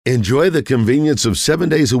Enjoy the convenience of 7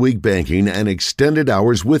 days a week banking and extended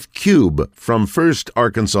hours with Cube from First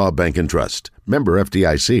Arkansas Bank and Trust. Member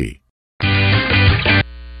FDIC.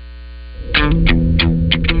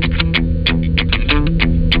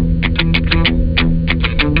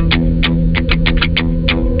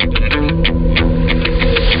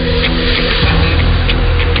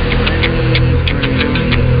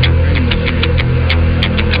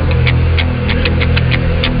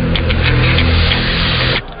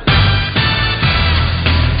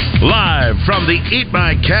 From the Eat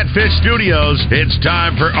My Catfish studios, it's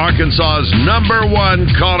time for Arkansas's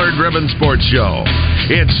 #1 caller-driven sports show.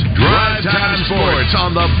 It's Drive Time Sports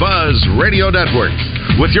on the Buzz Radio Network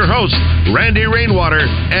with your hosts, Randy Rainwater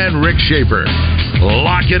and Rick Shaeffer.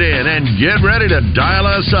 Lock it in and get ready to dial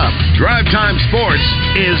us up. Drive Time Sports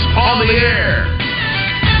is on the air.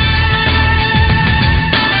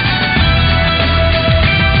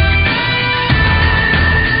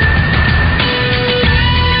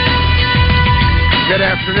 Good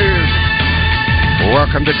afternoon.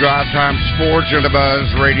 Welcome to Drive Time Sports on the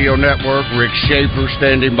Buzz Radio Network. Rick Shaeffer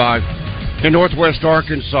standing by in Northwest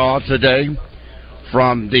Arkansas today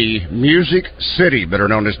from the Music City, better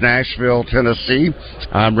known as Nashville, Tennessee.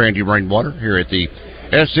 I'm Randy Rainwater here at the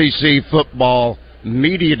SEC Football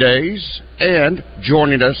Media Days, and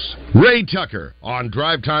joining us, Ray Tucker on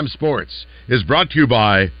Drive Time Sports is brought to you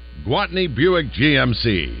by Gwatney Buick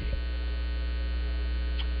GMC.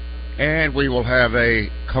 And we will have a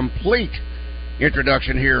complete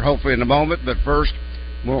introduction here, hopefully in a moment. But first,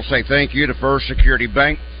 we'll say thank you to First Security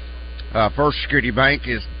Bank. First Security Bank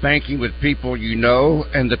is banking with people you know,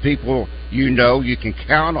 and the people you know you can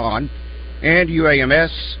count on. And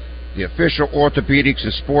UAMS, the official orthopedics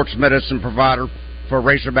and sports medicine provider for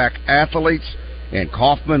Razorback athletes. And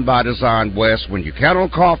Kaufman by Design West. When you count on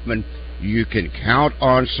Kaufman, you can count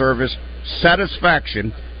on service,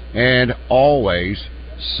 satisfaction, and always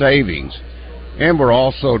savings. And we're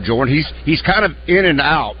also joined, he's kind of in and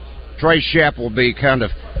out. Trey Shepp will be kind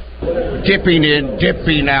of dipping in,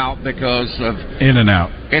 dipping out because of in and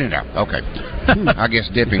out, okay. I guess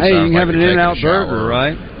dipping. Hey, you can have like an In-N-Out burger,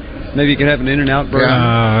 right? Maybe you could have an In-N-Out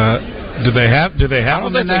burger. Do they have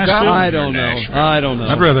them in Nashville? I don't know.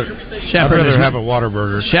 I'd rather have a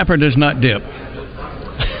Whataburger. Shepherd does not dip.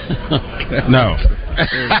 No.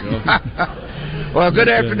 Well, good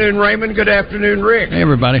afternoon, Raymond. Good afternoon, Rick. Hey,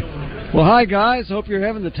 everybody. Well, hi, guys. Hope you're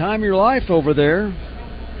having the time of your life over there.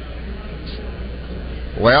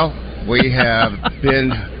 Well, we have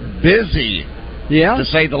been busy, to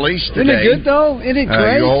say the least, today. Isn't it good, though? Isn't it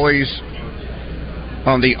great? You always,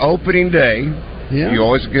 on the opening day, you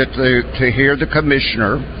always get to hear the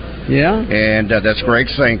commissioner. Yeah. And that's Greg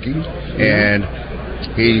Sankey. And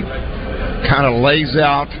he kind of lays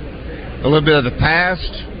out a little bit of the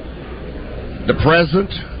past, the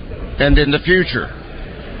present, and then the future.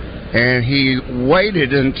 And he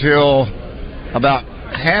waited until about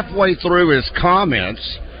halfway through his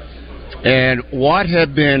comments, and what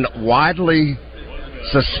had been widely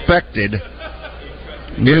suspected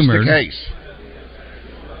is the case.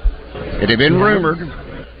 It had been rumored in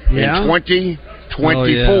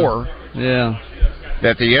 2024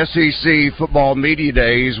 that the SEC Football Media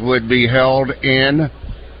Days would be held in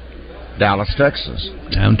Dallas, Texas.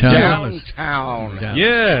 Downtown.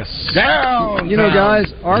 Yes. Downtown. You know,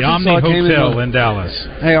 guys, Arkansas came in Dallas.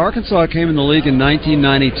 Hey, Arkansas came in the league in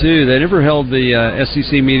 1992. They never held the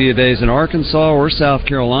SEC Media Days in Arkansas or South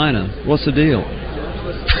Carolina. What's the deal?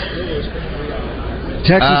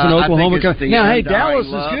 Texas and Oklahoma. Now, hey, Dallas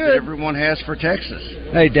is good. Everyone has for Texas.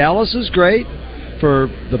 Hey, Dallas is great for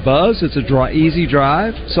the Buzz. It's a easy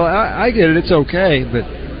drive. So I get it. It's okay, but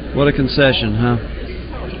what a concession, huh?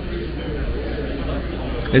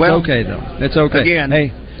 It's okay, though. It's okay. Again, hey,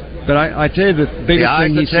 but I tell you the biggest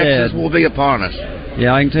thing he said. Texas will be upon us.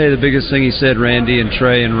 Yeah, I can tell you the biggest thing he said, Randy and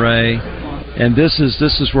Trey and Ray. And this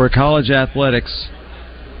is where college athletics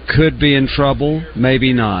could be in trouble,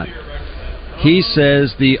 maybe not. He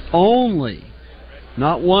says the only,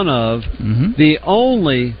 not one of, the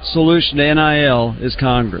only solution to NIL is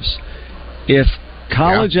Congress. If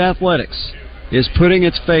college athletics is putting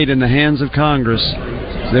its fate in the hands of Congress,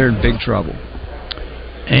 they're in big trouble.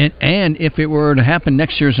 And if it were to happen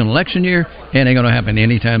next year's an election year, it ain't going to happen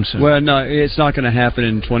anytime soon. Well, no, it's not going to happen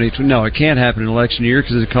in 2020. No, it can't happen in election year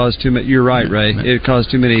because it caused too many. You're right, Ray. It caused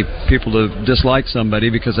too many people to dislike somebody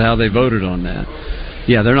because of how they voted on that.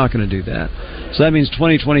 Yeah, they're not going to do that. So that means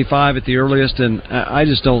 2025 at the earliest, and I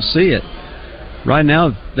just don't see it. Right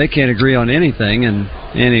now, they can't agree on anything, and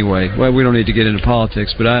anyway, well, we don't need to get into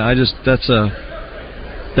politics, but I just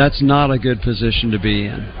that's not a good position to be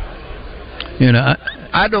in. You know,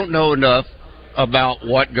 I don't know enough about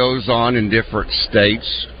what goes on in different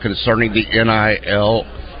states concerning the NIL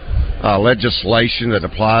legislation that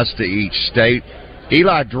applies to each state.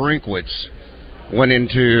 Eli Drinkwitz went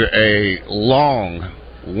into a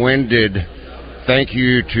long-winded thank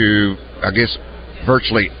you to, I guess,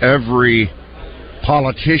 virtually every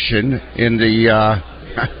politician in the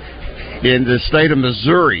in the state of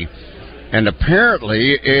Missouri, and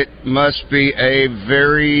apparently it must be a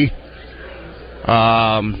very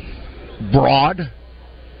broad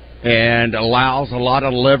and allows a lot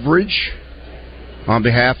of leverage on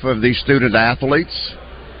behalf of these student athletes.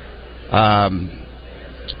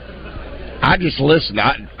 I just listened.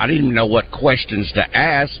 I didn't even know what questions to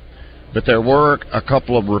ask, but there were a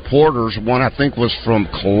couple of reporters. One, I think, was from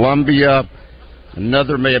Columbia.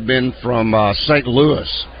 Another may have been from St.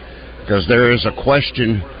 Louis, because there is a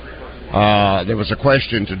question. There was a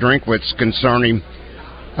question to Drinkwitz concerning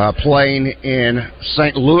playing in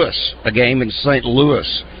St. Louis, a game in St.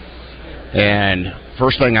 Louis. And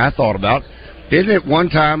first thing I thought about, didn't it one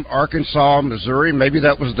time Arkansas, Missouri, maybe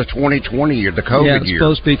that was the 2020 year, the COVID year. Yeah, it's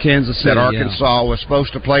supposed to be Kansas City. That Arkansas was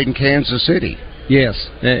supposed to play in Kansas City. Yes,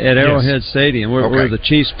 at Arrowhead Stadium, where the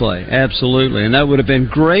Chiefs play. Absolutely. And that would have been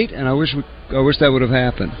great, and I wish that would have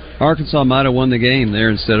happened. Arkansas might have won the game there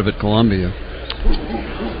instead of at Columbia.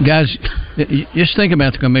 Guys, just think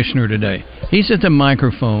about the commissioner today. He's at the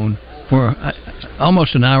microphone for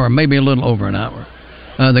almost an hour, maybe a little over an hour.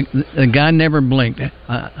 The guy never blinked.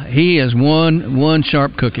 He is one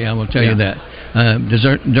sharp cookie, I will tell you that.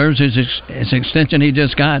 Deserves his extension he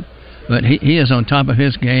just got, but he is on top of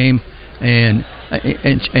his game, and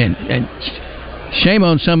shame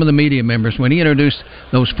on some of the media members when he introduced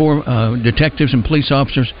those 4 detectives and police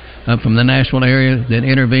officers from the Nashville area that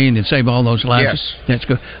intervened and saved all those lives. Yes. That's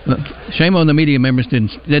good. Shame on the media members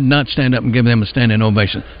did not stand up and give them a standing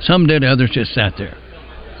ovation. Some did, others just sat there.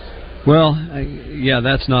 Well,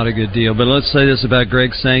 that's not a good deal. But let's say this about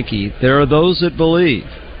Greg Sankey. There are those that believe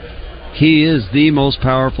he is the most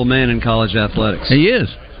powerful man in college athletics. He is.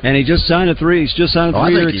 And he just signed a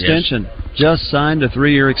 3-year extension. Just signed a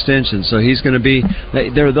 3-year extension. So he's going to be...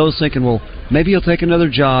 There are those thinking, well, maybe he'll take another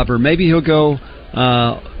job, or maybe he'll go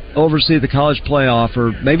oversee the college playoff,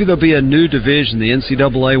 or maybe there'll be a new division. The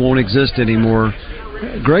NCAA won't exist anymore.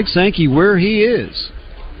 Greg Sankey, where he is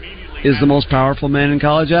the most powerful man in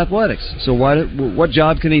college athletics. So what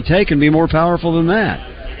job can he take and be more powerful than that?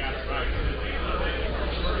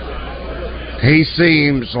 He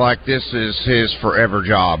seems like this is his forever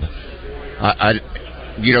job.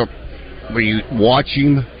 When you watch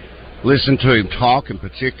him, listen to him talk in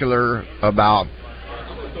particular about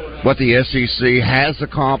what the SEC has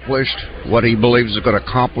accomplished, what he believes is going to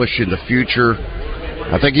accomplish in the future,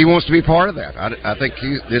 I think he wants to be part of that. I think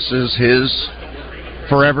this is his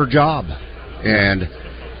forever job. And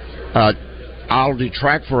I'll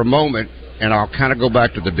detract for a moment, and I'll kind of go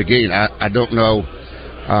back to the beginning. I don't know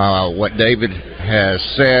what David has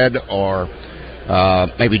said, or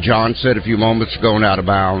maybe John said a few moments ago and out of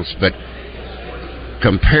bounds, but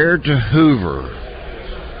compared to Hoover,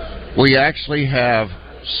 we actually have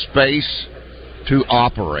space to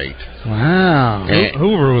operate. Wow.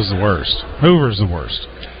 Hoover was the worst. Hoover's the worst.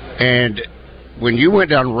 And when you went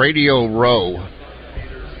down Radio Row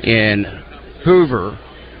in Hoover,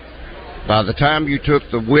 by the time you took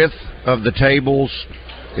the width of the tables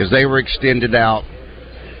as they were extended out,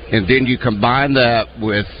 and then you combine that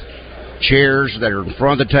with chairs that are in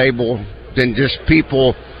front of the table, then just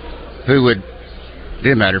people who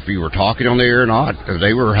didn't matter if you were talking on the air or not,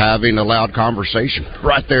 they were having a loud conversation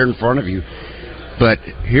right there in front of you. But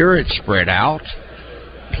here it's spread out,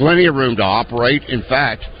 plenty of room to operate. In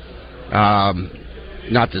fact,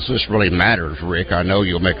 not that this really matters, Rick. I know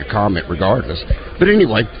you'll make a comment regardless. But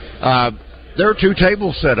anyway, there are 2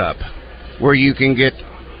 tables set up where you can get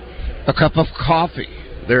a cup of coffee.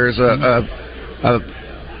 There's a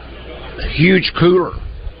huge cooler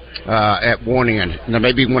at one end, and there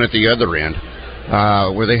may be one at the other end,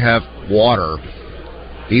 where they have water,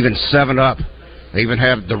 even 7-Up. They even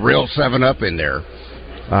have the real 7-Up in there,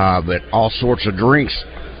 but all sorts of drinks.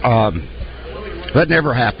 That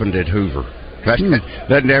never happened at Hoover.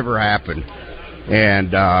 That never happened.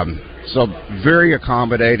 And so very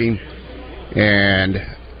accommodating. And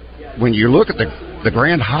when you look at the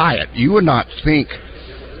Grand Hyatt, you would not think,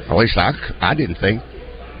 at least I didn't think.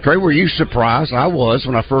 Trey, were you surprised? I was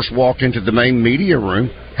when I first walked into the main media room,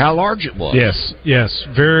 how large it was. Yes,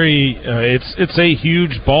 very. It's a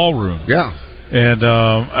huge ballroom. Yeah. And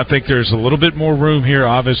I think there's a little bit more room here,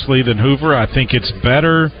 obviously, than Hoover. I think it's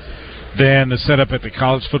better than the setup at the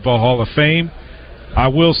College Football Hall of Fame. I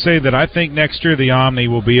will say that I think next year the Omni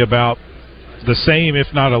will be about the same, if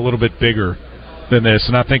not a little bit bigger than this,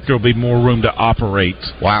 and I think there will be more room to operate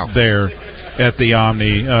there at the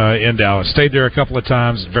Omni in Dallas. Stayed there a couple of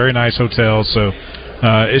times. Very nice hotel, so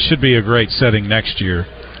it should be a great setting next year.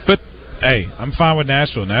 But, hey, I'm fine with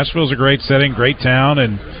Nashville. Nashville's a great setting, great town,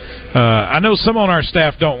 and I know some on our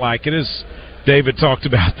staff don't like it, as David talked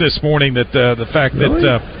about this morning, that the fact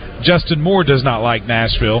that Justin Moore does not like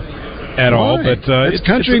Nashville at all, but it's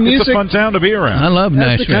country music. It's a fun town to be around. I love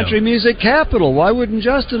Nashville. That's the country music capital. Why wouldn't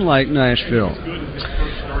Justin like Nashville?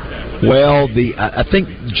 Well, I think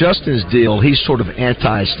Justin's deal, he's sort of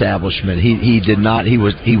anti-establishment. He did not. He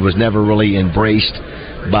was never really embraced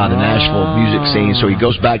by the Nashville music scene. So he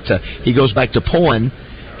goes back to Poyne,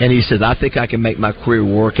 and he said, "I think I can make my career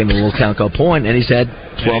work in a little town called Poyne." And he's had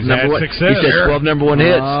 12 number one. He said 12 number one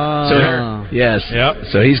hits. So yes,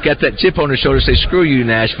 so he's got that chip on his shoulder. Say, "Screw you,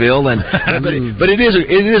 Nashville." And but it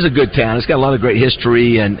is a good town. It's got a lot of great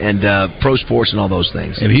history and pro sports and all those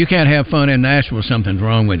things. If you can't have fun in Nashville, something's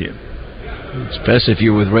wrong with you. Especially if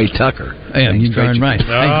you're with Ray Tucker. Yeah, you're darn right.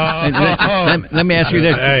 Let me ask you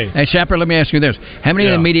this. Hey, Shaeffer, let me ask you this. How many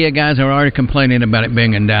of the media guys are already complaining about it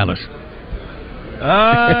being in Dallas?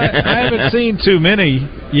 I haven't seen too many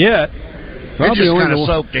yet. Probably just kind of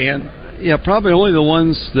soaked in. Yeah, probably only the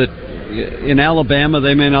ones that in Alabama,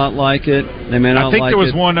 they may not like it. They may not like it. I think there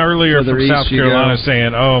was one earlier from South Carolina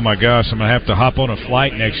saying, "Oh my gosh, I'm going to have to hop on a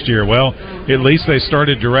flight next year." Well, at least they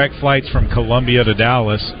started direct flights from Columbia to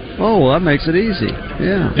Dallas. Oh, well, that makes it easy.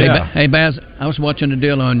 Yeah. Hey, Baz, I was watching a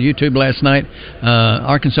deal on YouTube last night.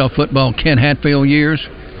 Arkansas football, Ken Hatfield years.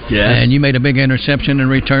 Yes. And you made a big interception in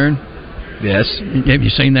return. Yes. Have you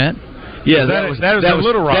seen that? Yeah, that was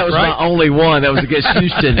Little Rock, that was right? my only one. That was against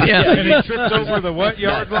Houston. Yeah. And he tripped over the what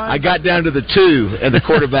yard line? I got down to the 2, and the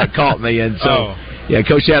quarterback caught me, and so yeah,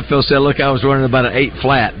 Coach Hatfield said, "Look, I was running about an 8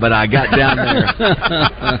 flat, but I got down there."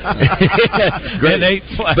 Great. An 8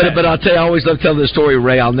 flat. But I'll tell you, I always love telling this story,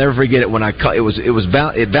 Ray. I'll never forget it when I caught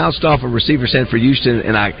it bounced off a receiver's hand for Houston,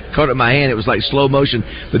 and I caught it in my hand. It was like slow motion,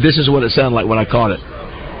 but this is what it sounded like when I caught it.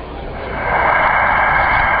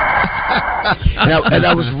 And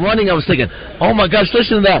I was running. I was thinking, "Oh my gosh,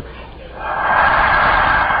 listen to that!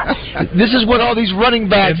 This is what all these running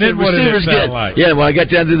backs and receivers get." Like? Yeah, when I got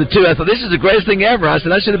down to the 2, I thought, "This is the greatest thing ever." I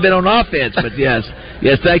said, "I should have been on offense." But yes,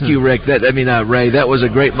 thank you, Rick. Ray. That was a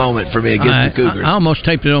great moment for me against the Cougars. I almost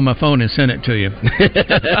taped it on my phone and sent it to you.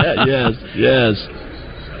 Yes.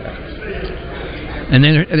 And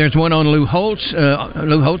then there's one on Lou Holtz.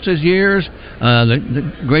 Lou Holtz's years, the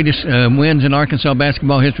greatest wins in Arkansas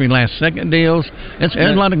basketball history, last second deals. There's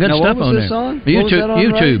a lot of good stuff on there.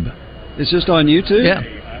 YouTube. Right? It's just on YouTube? Yeah.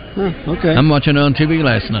 Huh, okay. I'm watching it on TV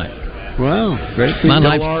last night. Wow, great.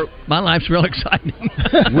 My life's real exciting.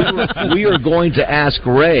 we are going to ask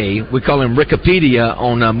Ray. We call him Rickopedia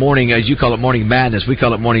on morning, as you call it, Morning Madness. We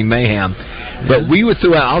call it Morning Mayhem. But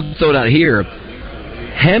I'll throw it out here.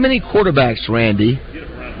 How many quarterbacks, Randy,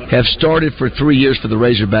 have started for 3 years for the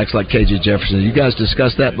Razorbacks like KJ Jefferson? You guys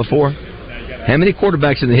discussed that before? How many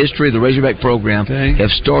quarterbacks in the history of the Razorback program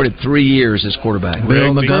have started 3 years as quarterback?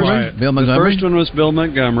 Bill Montgomery. The first one was Bill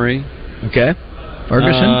Montgomery. Okay.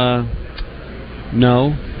 Ferguson?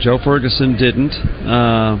 No. Joe Ferguson didn't.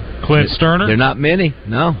 Clint Sterner? They're not many.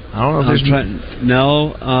 No. I don't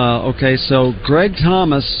know. Okay, so Greg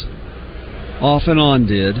Thomas off and on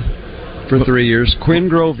did. For 3 years. Quinn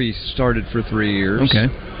Grovey started for 3 years. Okay.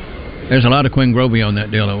 There's a lot of Quinn Grovey on that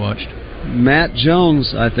deal I watched. Matt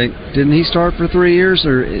Jones, I think, didn't he start for 3 years?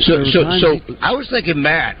 So I was thinking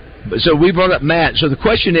Matt. So we brought up Matt. So the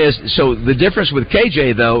question is, so the difference with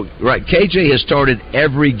KJ though, right? KJ has started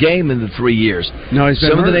every game in the 3 years. No, he's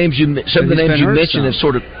been hurt. Some of the names you mentioned have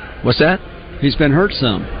sort of. What's that? He's been hurt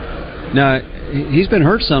some. Now. He's been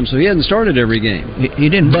hurt some, so he hasn't started every game. He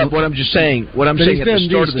didn't. But what I'm saying at the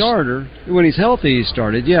start of the starter. When he's healthy, he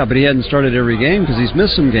started. Yeah, but he hadn't started every game because he's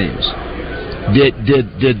missed some games. Did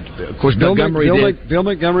of course Bill Montgomery did. Bill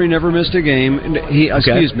Montgomery never missed a game.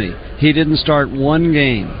 Excuse me. He didn't start one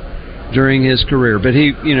game during his career, but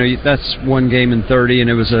that's one game in 30, and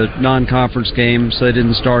it was a non-conference game, so they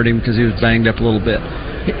didn't start him because he was banged up a little bit.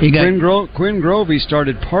 Quinn Grovey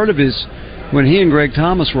started part of his. When he and Greg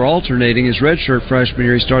Thomas were alternating his redshirt freshman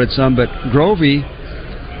year, he started some, but Grovey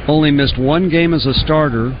only missed one game as a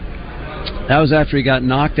starter. That was after he got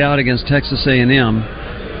knocked out against Texas A&M.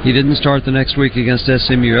 He didn't start the next week against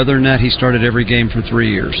SMU. Other than that, he started every game for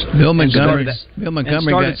 3 years. Bill Montgomery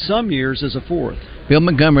started some years as a fourth. Bill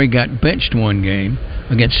Montgomery got benched one game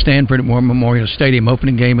against Stanford at War Memorial Stadium,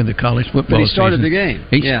 opening game of the college football season. But he started the game.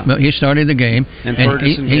 He started the game, and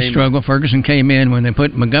he struggled. Ferguson came in. When they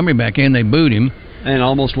put Montgomery back in, they booed him. And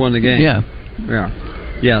almost won the game. Yeah.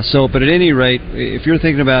 Yeah, so, but at any rate, if you're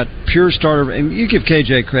thinking about pure starter, and you give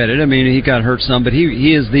KJ credit, I mean, he got hurt some, but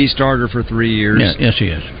he is the starter for 3 years. Yeah, yes, he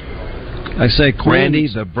is. I say, Randy,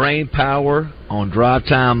 the brain power on Drive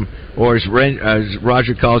Time, or as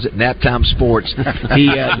Roger calls it, Nap Time Sports. Where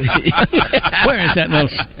is that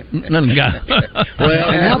little guy? Well,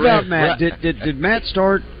 and how about Matt? Did Matt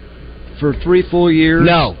start for 3 full years?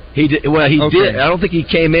 No, he did. Well, he did. I don't think he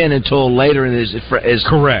came in until later in his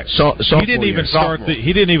correct. He didn't even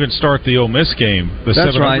start the Ole Miss game.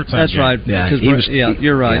 That's right. That's game. right. Yeah,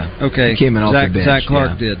 you're right. Yeah. Okay, he came in off the bench. Zach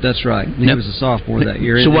Clark did. That's right. He was a sophomore that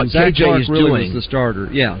year. So what Zach KJ Clark is really doing was the starter.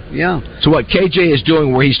 Yeah. So what KJ is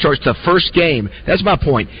doing, where he starts the first game. That's my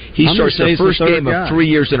point. He starts the first game of 3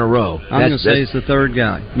 years in a row. I'm going to say he's the third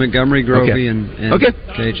guy. Montgomery, Grovey, and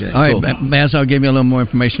KJ. All right, Baz, I'll give you a little more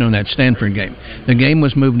information on that Stanford game. The game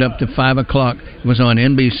was moved up to 5 o'clock. It was on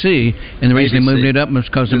NBC, and the reason they moved it up was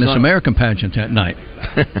because of Miss American pageant that night.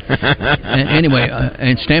 Anyway,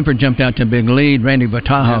 and Stanford jumped out to a big lead. Randy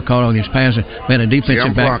Vataha caught all these passes. We had a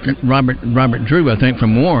defensive back, Robert Drew, I think,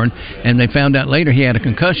 from Warren, and they found out later he had a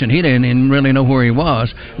concussion. He didn't even really know where he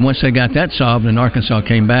was. And once they got that solved and Arkansas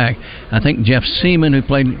came back, I think Jeff Seaman, who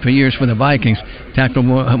played for years for the Vikings, tackled,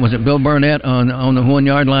 was it Bill Burnett on the 1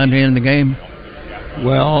 yard line to end the game?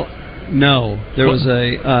 Well, no, there was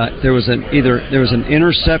an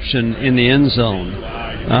interception in the end zone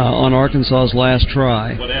on Arkansas's last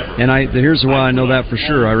try, and here's why I know that for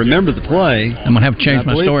sure. I remember the play. I'm gonna have to change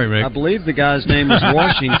my story, Rick. I believe the guy's name was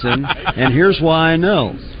Washington, and here's why I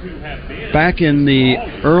know. Back in the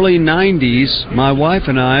early '90s, my wife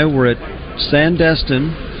and I were at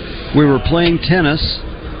Sandestin. We were playing tennis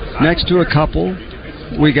next to a couple.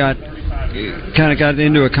 We got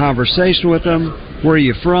into a conversation with them. Where are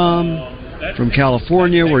you from? From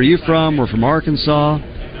California. Where are you from? We're from Arkansas.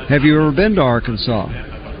 Have you ever been to Arkansas?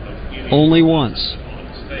 Only once.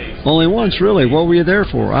 Only once, really. What were you there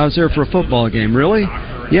for? I was there for a football game. Really?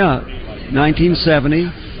 Yeah.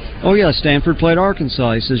 1970. Oh, yeah, Stanford played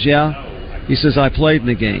Arkansas. He says, yeah. He says, I played in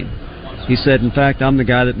the game. He said, in fact, I'm the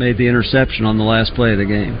guy that made the interception on the last play of the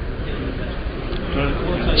game.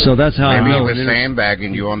 So that's how I know. Maybe he was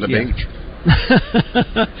sandbagging you on the beach.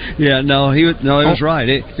 Yeah, no, he was right.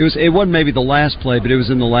 It wasn't maybe the last play, but it was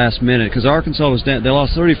in the last minute because Arkansas was down. They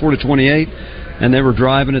lost 34-28, and they were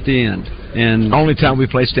driving at the end. And only time we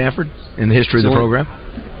played Stanford in the history of the program.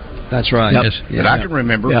 That's right. Yep. Yes. That I can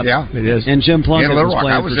remember. Yep. Yeah, it is. And Jim Plunkett was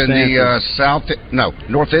playing I was for in Stanford. the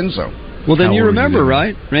north end zone. Well, then you remember,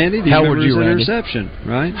 right, Randy? How old were you, Randy? Interception,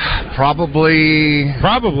 right? Probably.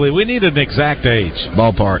 We need an exact age.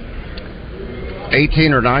 Ballpark.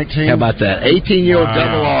 18 or 19. How about that? 18-year-old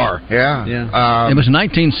double R. Yeah. It was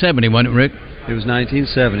 1970, wasn't it, Rick? It was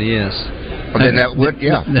 1970, yes. Well, then that would,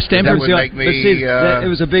 The Stanford would make me it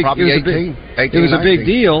was a big, probably 18. It was a big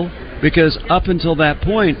deal because up until that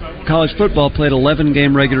point, college football played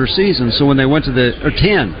 11-game regular season. So when they went to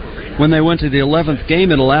 10, when they went to the 11th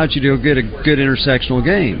game, it allowed you to get a good intersectional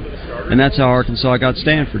game. And that's how Arkansas got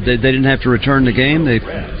Stanford. They didn't have to return the game. They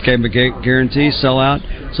gave them a guarantee, sell out.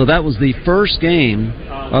 So that was the first game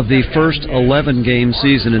of the first 11-game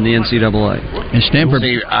season in the NCAA. And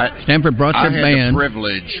Stanford brought their band. I had the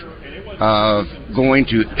privilege of going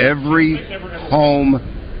to every home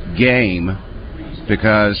game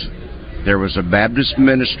because there was a Baptist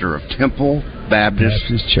minister of Temple Baptist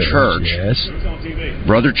Church, yes.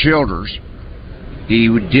 Brother Childers. He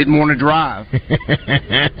didn't want to drive, so he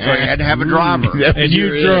had to have a driver. And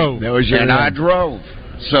you drove. That was your I drove.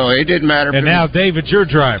 So it didn't matter. And now, David, you're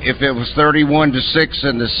driving. If it was 31-6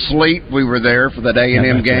 in the sleet, we were there for that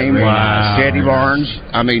A&M game. Wow. Teddy Barnes.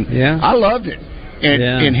 I mean, I loved it.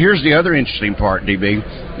 And here's the other interesting part,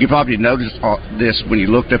 DB. You probably noticed this when you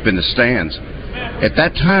looked up in the stands. At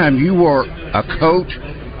that time, you wore a coat.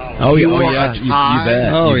 Oh, you yeah. wore a tie. You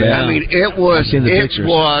bet. Oh, yeah. I mean, it was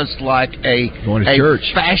like a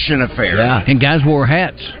fashion affair. Yeah. And guys wore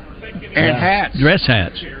hats. And hats. Dress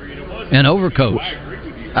hats. And overcoats.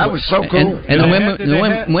 That was so cool. And the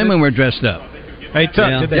women were dressed up. Hey,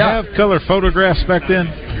 Tuck, did they have color photographs back then?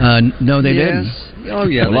 No, they didn't. Oh,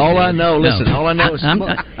 yeah. Well, all I know is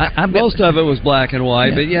most of it was black and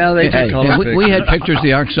white, but they did color. We had pictures of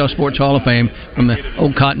the Arkansas Sports Hall of Fame from the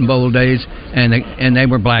old Cotton Bowl days, and they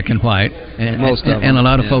were black and white. And, most of them. And a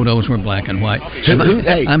lot of photos were black and white.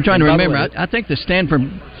 I'm trying to remember. I think the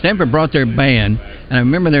Stanford brought their band, and I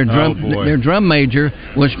remember their drum major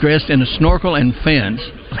was dressed in a snorkel and fins.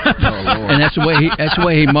 And that's the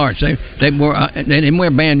way he marched. They didn't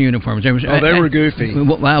wear band uniforms. They were goofy.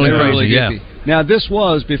 Wildly crazy, really goofy. Now this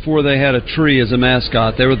was before they had a tree as a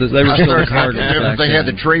mascot. They were still the Cardinals. If they had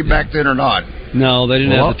the tree back then or not. No, they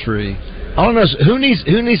didn't have the tree. I don't know who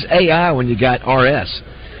needs AI when you got RS.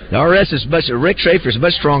 The RS is Rick Shaeffer is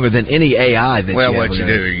much stronger than any AI that what you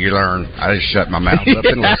do, you learn. I just shut my mouth up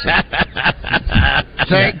and listen.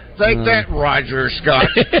 Take that, Roger Scott.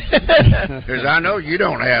 Because I know you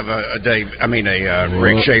don't have a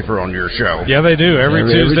Rick Shaeffer on your show. Yeah, they do every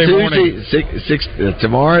Tuesday morning.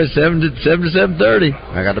 Tomorrow is 7 to 7:30.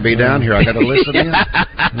 I got to be down here. I got to listen in.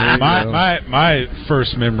 My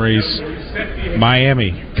first memories,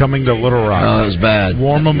 Miami coming to Little Rock. Oh, that was bad.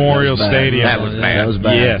 War Memorial Stadium. That was bad. That was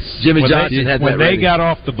bad. Yes. Jimmy Johnson had that when they got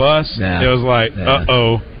off the bus, it was like,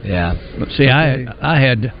 uh-oh. Yeah. See, I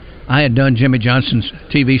had done Jimmy Johnson's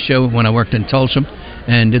TV show when I worked in Tulsa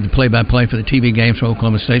and did the play-by-play for the TV games for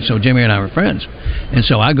Oklahoma State, so Jimmy and I were friends. And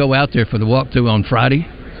so I go out there for the walkthrough on Friday,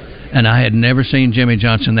 and I had never seen Jimmy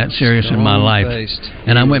Johnson that serious in my life.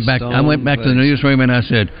 And I went back to the newsroom and I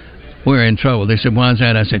said, we're in trouble. They said, why is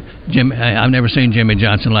that? I said, Jimmy, I've never seen Jimmy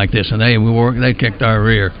Johnson like this. And they kicked our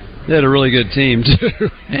rear. They had a really good team, too.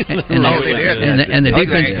 They did. And the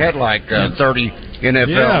defense had like 30 NFL.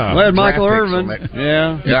 Yeah. Well, Michael Irvin.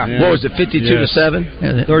 Yeah. What was it,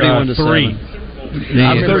 52-7? 31-7.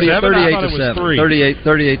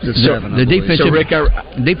 38-7. The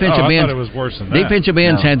defensive ends. It was worse than that. Defensive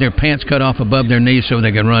ends had their pants cut off above their knees so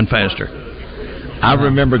they could run faster. I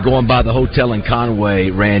remember going by the hotel in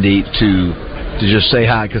Conway, Randy, to just say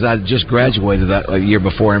hi, because I just graduated that a year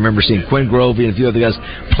before. I remember seeing Quinn Grovey and a few other guys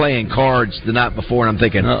playing cards the night before, and I'm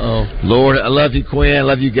thinking, Lord, I love you, Quinn, I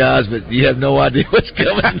love you guys, but you have no idea what's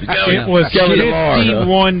coming. It was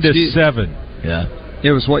 51-7. Yeah. It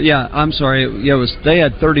was what? Yeah, I'm sorry. It was. They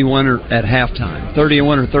had 31 at halftime,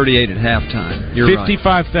 31 or 38 at halftime. You're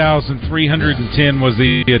 55,310 was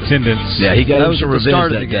the attendance. Yeah, he got some revenge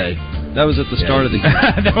that day. That was at the start of the game.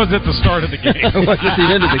 That was at the start of the game. It was at the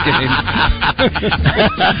end of the game.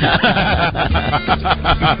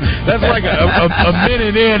 That's like a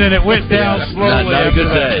minute in, and it went down slowly. Not a good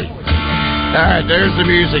day. All right, there's the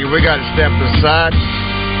music. We got to step aside.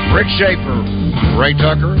 Rick Shaeffer, Ray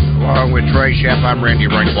Tucker, along with Trey Sheff. I'm Randy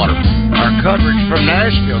Rainwater. Our coverage from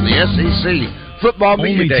Nashville, the SEC. Football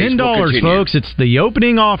only $10, folks. It's the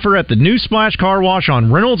opening offer at the new Splash Car Wash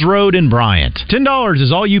on Reynolds Road in Bryant. $10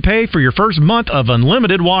 is all you pay for your first month of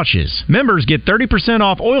unlimited washes. Members get 30%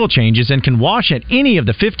 off oil changes and can wash at any of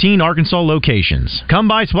the 15 Arkansas locations. Come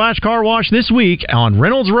by Splash Car Wash this week on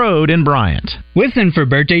Reynolds Road in Bryant. Listen for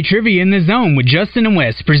Birthday Trivia in the Zone with Justin and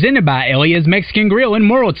Wes, presented by Elia's Mexican Grill in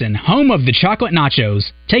Morrilton, home of the chocolate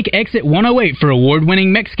nachos. Take exit 108 for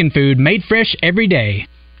award-winning Mexican food made fresh every day.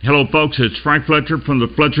 Hello, folks. It's Frank Fletcher from the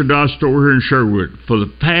Fletcher Dodge store here in Sherwood. For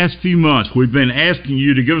the past few months, we've been asking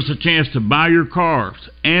you to give us a chance to buy your cars,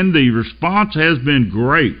 and the response has been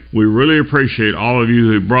great. We really appreciate all of you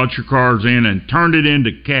who brought your cars in and turned it into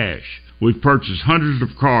cash. We've purchased hundreds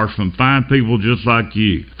of cars from fine people just like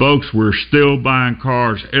you. Folks, we're still buying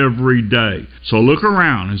cars every day. So look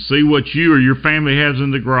around and see what you or your family has in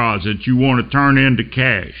the garage that you want to turn into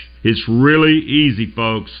cash. It's really easy,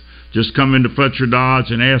 folks. Just come into Fletcher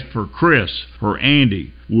Dodge and ask for Chris or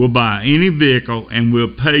Andy. We'll buy any vehicle and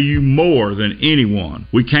we'll pay you more than anyone.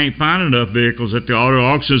 We can't find enough vehicles at the auto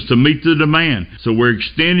auctions to meet the demand, so we're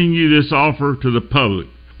extending you this offer to the public.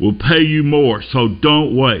 We'll pay you more, so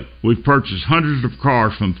don't wait. We've purchased hundreds of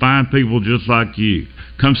cars from fine people just like you.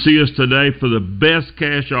 Come see us today for the best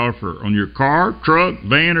cash offer on your car, truck,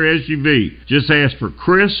 van, or SUV. Just ask for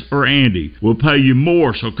Chris or Andy. We'll pay you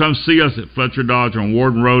more, so come see us at Fletcher Dodge on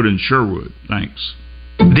Warden Road in Sherwood. Thanks.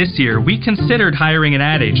 This year, we considered hiring an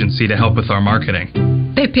ad agency to help with our marketing.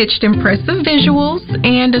 They pitched impressive visuals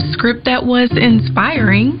and a script that was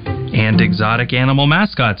inspiring. And exotic animal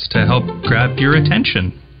mascots to help grab your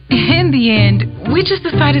attention. In the end, we just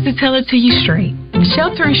decided to tell it to you straight.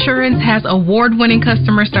 Shelter Insurance has award-winning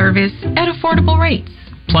customer service at affordable rates.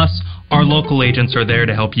 Plus, our local agents are there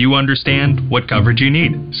to help you understand what coverage you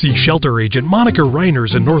need. See Shelter Agent Monica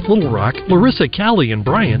Reiners in North Little Rock, Larissa Callie in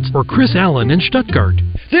Bryant, or Chris Allen in Stuttgart.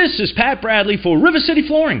 This is Pat Bradley for River City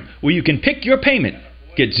Flooring, where you can pick your payment.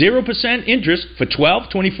 Get 0% interest for 12,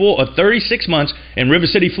 24, or 36 months, and River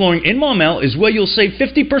City Flooring in Maumelle is where you'll save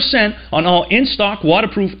 50% on all in-stock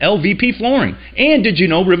waterproof LVP flooring. And did you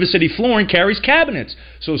know River City Flooring carries cabinets?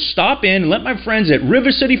 So stop in and let my friends at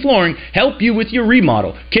River City Flooring help you with your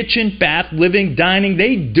remodel. Kitchen, bath, living, dining,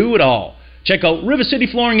 they do it all. Check out River City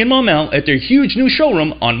Flooring in Maumelle at their huge new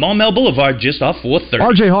showroom on Maumelle Boulevard just off 430.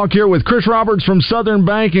 RJ Hawk here with Chris Roberts from Southern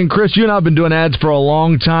Bank. And Chris, you and I have been doing ads for a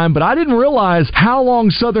long time, but I didn't realize how long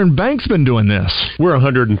Southern Bank's been doing this. We're a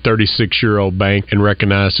 136-year-old bank and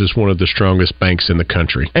recognized as one of the strongest banks in the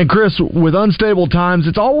country. And Chris, with unstable times,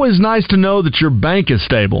 it's always nice to know that your bank is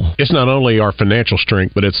stable. It's not only our financial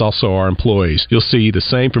strength, but it's also our employees. You'll see the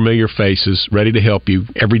same familiar faces ready to help you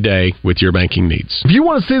every day with your banking needs. If you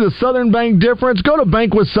want to see the Southern Bank difference, go to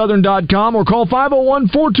bankwithsouthern.com or call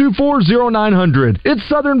 501-424-0900. It's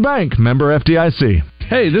Southern Bank, member FDIC.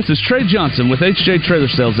 Hey, this is Trey Johnson with HJ Trailer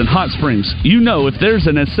Sales in Hot Springs. You know, if there's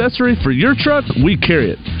an accessory for your truck, we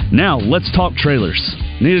carry it. Now, let's talk trailers.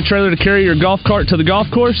 Need a trailer to carry your golf cart to the golf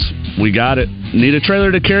course? We got it. Need a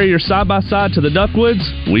trailer to carry your side-by-side to the Duckwoods?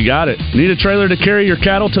 We got it. Need a trailer to carry your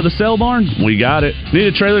cattle to the sale barn? We got it. Need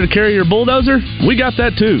a trailer to carry your bulldozer? We got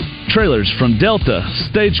that too. Trailers from Delta,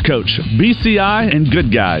 Stagecoach, BCI, and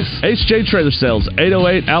Good Guys. HJ Trailer Sales,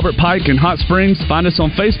 808 Albert Pike in Hot Springs. Find us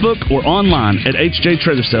on Facebook or online at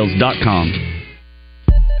hjtrailersales.com.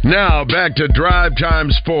 Now back to Drive Time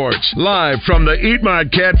Sports, live from the Eat My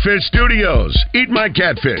Catfish studios. Eat My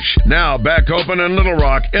Catfish, now back open in Little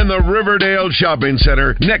Rock in the Riverdale Shopping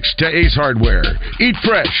Center next to Ace Hardware. Eat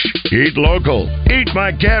fresh, eat local, Eat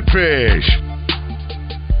My Catfish.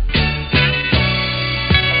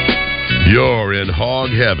 You're in hog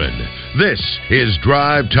heaven. This is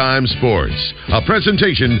Drive Time Sports, a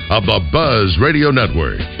presentation of the Buzz Radio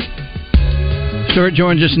Network. Stuart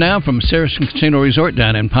joins us now from Saracen Casino Resort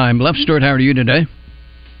down in Pine Bluff. Stuart, how are you today?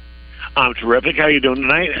 I'm terrific. How are you doing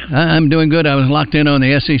tonight? I'm doing good. I was locked in on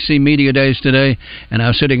the SEC Media Days today, and I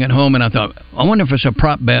was sitting at home, and I thought, I wonder if it's a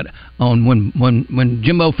prop bet on when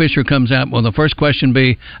Jimbo Fisher comes out, will the first question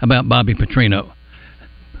be about Bobby Petrino?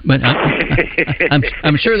 But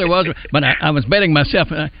I'm sure there was, but I was betting myself,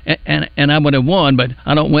 and I would have won, but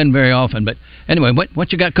I don't win very often. But anyway,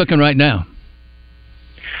 what you got cooking right now?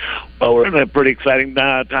 Well, we're in a pretty exciting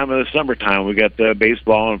time of the summertime. We got the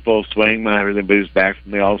baseball in full swing. Everybody's back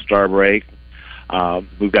from the All-Star break.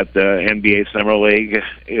 We've got the NBA Summer League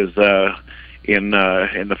is in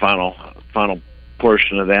the final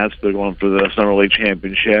portion of that. So they're going for the Summer League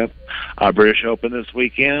championship. British Open this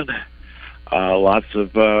weekend. Lots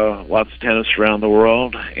of tennis around the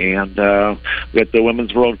world, and we got the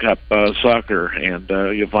Women's World Cup soccer, and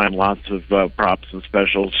you'll find lots of props and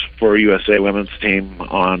specials for USA Women's team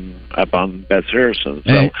up on Bet Saracen.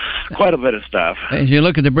 So quite a bit of stuff. As you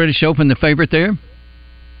look at the British Open, the favorite there,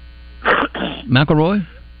 McIlroy.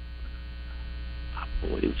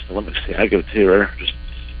 Let me see. I give it to her.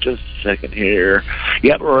 Just a second here.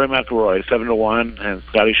 Yep, Rory McIlroy, 7-1, and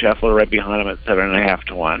Scotty Scheffler right behind him at 7.5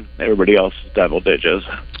 to 1. Everybody else is double digits.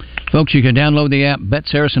 Folks, you can download the app,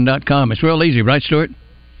 betsaracen.com. It's real easy, right, Stuart?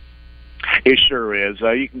 It sure is.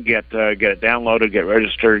 You can get it downloaded, get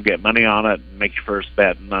registered, get money on it, and make your first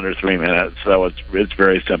bet in under 3 minutes. So it's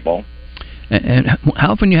very simple. And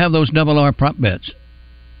how often you have those double R prop bets?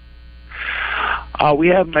 We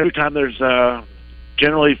have them every time there's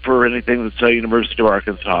generally for anything that's University of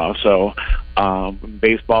Arkansas. So in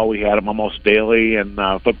baseball, we had them almost daily, and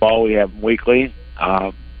football, we have them weekly.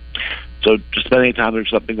 So just about any time there's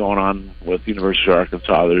something going on with University of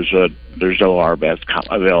Arkansas, there's OR bets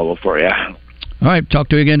available for you. All right, talk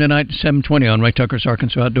to you again tonight at 7:20 on Ray Tucker's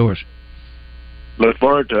Arkansas Outdoors. Look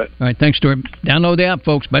forward to it. All right, thanks, Stuart. Download the app,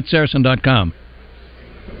 folks, betsaracen.com.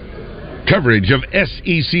 Coverage of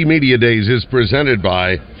SEC Media Days is presented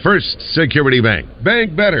by First Security Bank.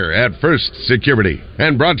 Bank better at First Security.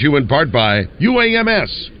 And brought to you in part by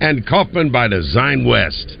UAMS and Kaufman by Design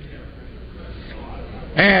West.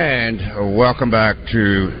 And welcome back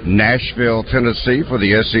to Nashville, Tennessee for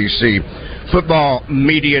the SEC Football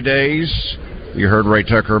Media Days. You heard Ray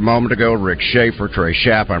Tucker a moment ago, Rick Shaeffer, Trey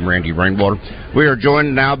Schapp. I'm Randy Rainwater. We are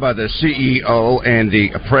joined now by the CEO and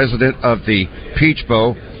the president of the Peach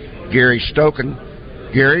Bowl, Gary Stoken.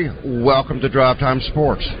 Gary, welcome to Drive Time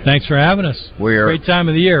Sports. Thanks for having us. Great time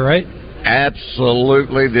of the year, right?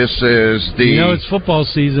 Absolutely. This is the... it's football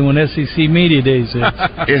season when SEC Media Days is.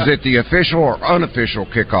 Is it the official or unofficial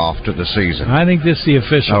kickoff to the season? I think this is the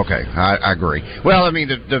official. Okay, I agree. Well, I mean,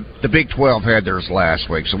 the Big 12 had theirs last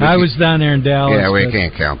week. So I was down there in Dallas. Yeah, we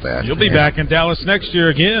can't count that. You'll be back in Dallas next year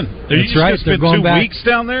again. That's right. They're going 2 weeks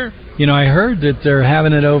down there? I heard that they're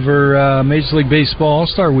having it over Major League Baseball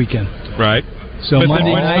All-Star Weekend. Right. So but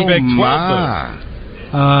Monday night.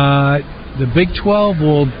 The Big 12,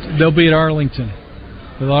 the Big 12 they'll be at Arlington.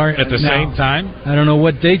 At the same time? I don't know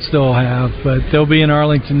what dates they'll have, but they'll be in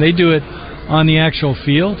Arlington. They do it on the actual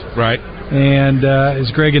field. Right. And as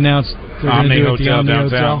Greg announced, they're going to do it at the Omni downtown.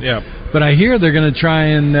 Hotel. Yeah. But I hear they're going to try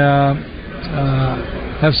and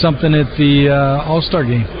have something at the All-Star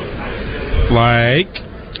game. Like?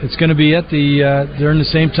 It's going to be at during the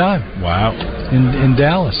same time. Wow. In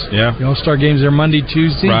Dallas. Yeah. The All-Star games are Monday,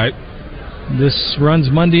 Tuesday. Right. This runs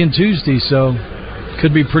Monday and Tuesday, so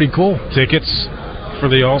could be pretty cool. Tickets for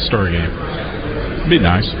the All-Star game. Be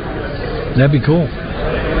nice. That'd be cool.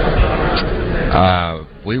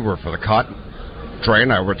 We were for the Cotton. Trey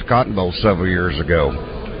and I were at the Cotton Bowl several years ago,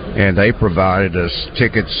 and they provided us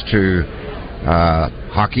tickets to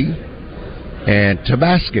hockey and to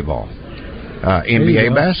basketball,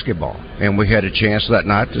 NBA basketball. And we had a chance that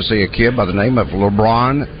night to see a kid by the name of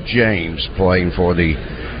LeBron James playing for the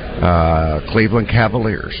Cleveland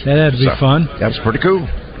Cavaliers. That had to be fun. That's pretty cool.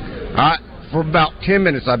 For about 10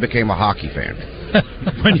 minutes, I became a hockey fan.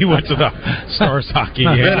 When you went to the Stars hockey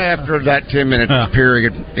game. Then after that 10-minute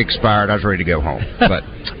period expired, I was ready to go home. But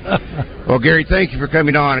well, Gary, thank you for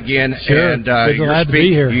coming on again. Sure. And glad to be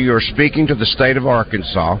here. You're speaking to the state of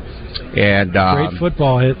Arkansas. And great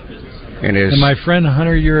football hit. And my friend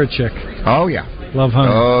Hunter Yurachek. Oh, yeah. Love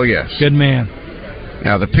Hunter. Oh, yes. Good man.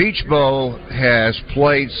 Now, the Peach Bowl has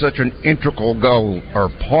played such an integral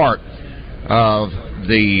part of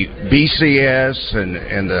the BCS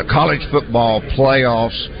and the college football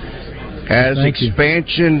playoffs. As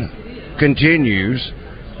expansion continues,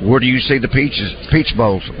 where do you see the Peach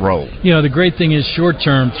Bowl's role? You know, the great thing is short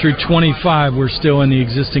term, through 25, we're still in the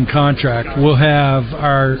existing contract. We'll have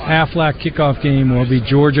our Aflac kickoff game will be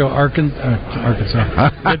Georgia, Arkansas.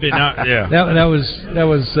 Maybe not, yeah. That was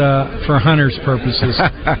for Hunter's purposes.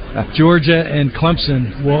 Georgia and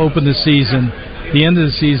Clemson will open the season. The end of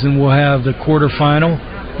the season, we'll have the quarterfinal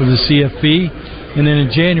with the CFP, and then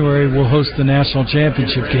in January, we'll host the national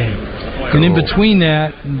championship game. Cool. And in between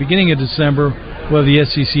that, in the beginning of December, we'll have the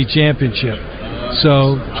SEC championship.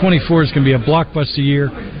 So 24 is going to be a blockbuster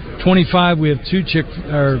year. 25, we have two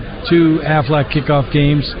Aflac kickoff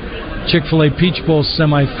games, Chick-fil-A Peach Bowl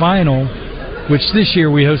semifinal, which this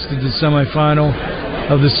year we hosted the semifinal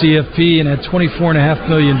of the CFP and had 24.5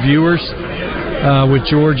 million viewers. With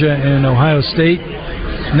Georgia and Ohio State,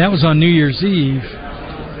 and that was on New Year's Eve.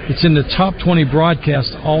 It's in the top 20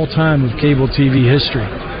 broadcasts all time of cable TV history.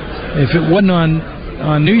 If it wasn't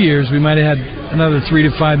on New Year's, we might have had another 3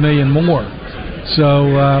 to 5 million more.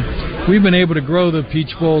 So we've been able to grow the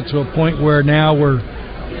Peach Bowl to a point where now we're,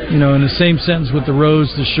 in the same sentence with the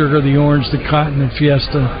rose, the sugar, the orange, the cotton, and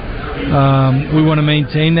fiesta. We want to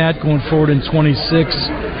maintain that going forward in 26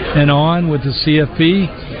 and on with the CFP.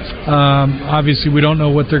 Obviously, we don't know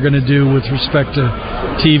what they're going to do with respect to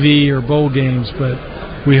TV or bowl games, but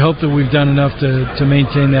we hope that we've done enough to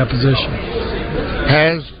maintain that position.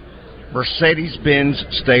 Has Mercedes-Benz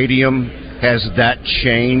Stadium, has that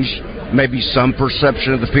changed maybe some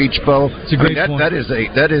perception of the Peach Bowl? It's a great point. That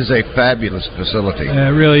is a fabulous facility.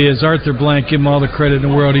 It really is. Arthur Blank, give him all the credit in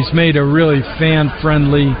the world. He's made a really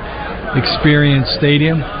fan-friendly experience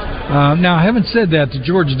stadium. Now, having said that, the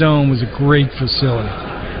Georgia Dome was a great facility.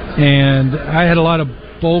 And I had a lot of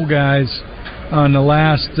bowl guys on the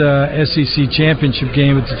last SEC championship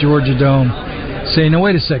game at the Georgia Dome saying, no,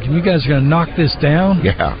 wait a second, you guys are going to knock this down?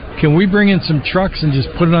 Yeah. Can we bring in some trucks and just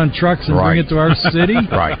put it on trucks and bring it to our city?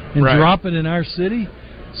 And drop it in our city?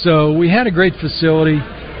 So we had a great facility.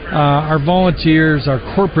 Our volunteers, our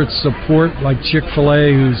corporate support, like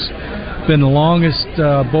Chick-fil-A, who's been the longest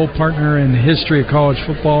bowl partner in the history of college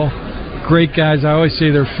football. Great guys. I always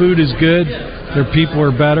say their food is good. Their people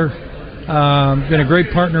are better. Been a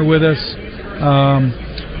great partner with us.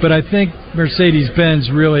 But I think Mercedes-Benz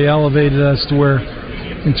really elevated us to where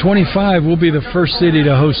in 25 we'll be the first city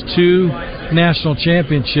to host 2 national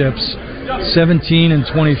championships, 17 and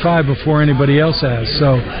 25, before anybody else has.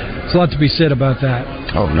 So there's a lot to be said about that.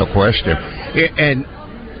 Oh, no question. And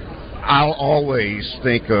I'll always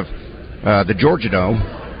think of the Georgia Dome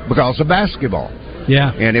because of basketball.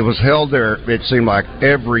 Yeah. And it was held there, it seemed like,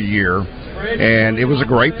 every year. And it was a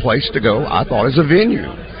great place to go, I thought, as a venue.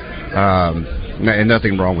 And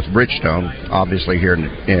nothing wrong with Bridgestone, obviously, here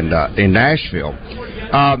in Nashville.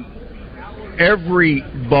 Every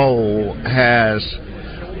bowl has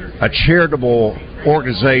a charitable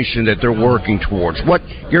organization that they're working towards.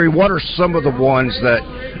 Gary, what are some of the ones that,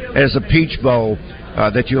 as a Peach Bowl,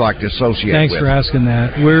 that you like to associate Thanks with? for asking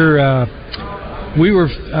that. We were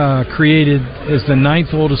created as the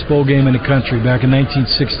 9th oldest bowl game in the country back in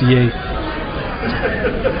 1968.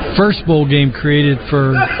 First bowl game created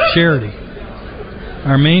for charity.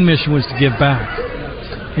 Our main mission was to give back.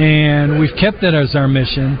 And we've kept that as our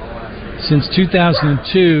mission. Since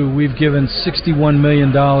 2002, we've given $61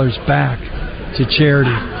 million back to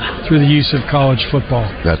charity through the use of college football.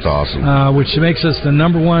 That's awesome. Which makes us the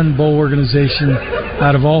 #1 bowl organization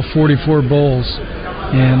out of all 44 bowls.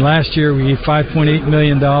 And last year we gave $5.8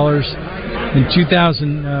 million. In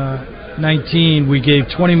 2019, we gave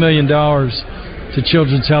 $20 million to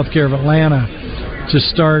Children's Healthcare of Atlanta to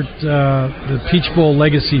start the Peach Bowl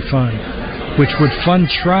Legacy Fund, which would fund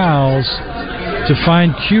trials to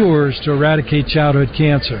find cures to eradicate childhood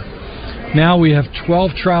cancer. Now we have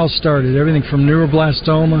 12 trials started, everything from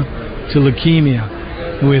neuroblastoma to leukemia.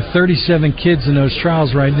 And we have 37 kids in those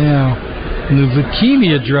trials right now. And the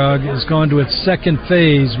leukemia drug has gone to its second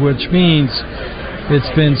phase, which means it's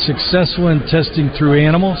been successful in testing through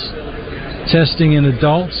animals, testing in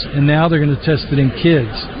adults, and now they're going to test it in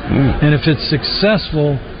kids. And if it's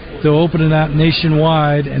successful, they'll open it out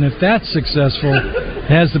nationwide, and if that's successful, it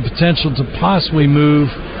has the potential to possibly move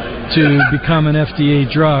to become an FDA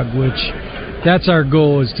drug, which that's our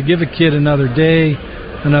goal, is to give a kid another day,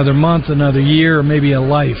 another month, another year, or maybe a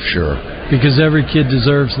life. Sure. Because every kid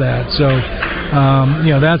deserves that. So,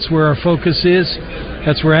 that's where our focus is.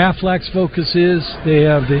 That's where AFLAC's focus is. They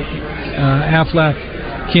have the AFLAC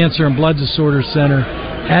Cancer and Blood Disorders Center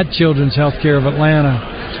at Children's Healthcare of Atlanta.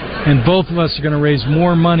 And both of us are going to raise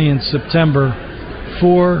more money in September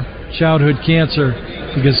for childhood cancer,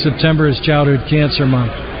 because September is Childhood Cancer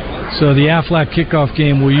Month. So the AFLAC kickoff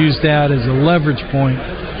game, we'll use that as a leverage point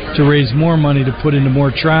to raise more money to put into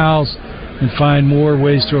more trials and find more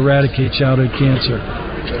ways to eradicate childhood cancer.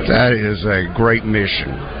 That is a great mission.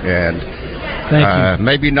 And thank you.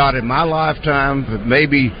 Maybe not in my lifetime, but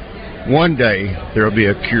maybe one day there will be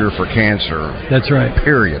a cure for cancer. That's right.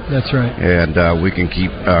 Period. That's right. And we can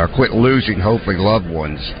quit losing, hopefully, loved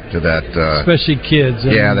ones to that. Especially kids.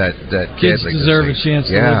 That kids deserve a chance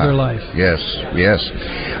to live their life. Yes.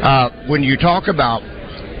 When you talk about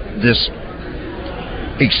this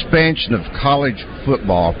expansion of college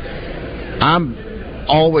football, I'm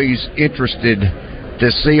always interested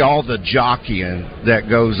to see all the jockeying that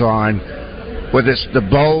goes on, whether it's the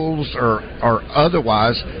bowls or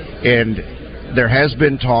otherwise. And there has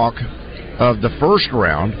been talk of the first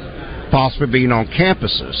round possibly being on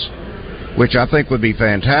campuses, which I think would be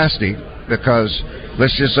fantastic, because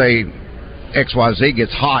let's just say XYZ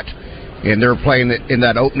gets hot and they're playing it in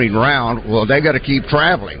that opening round. Well, they got to keep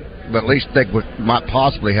traveling, but at least they might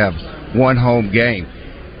possibly have one home game.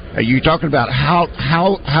 Are you talking about how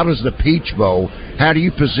does the Peach Bowl, how do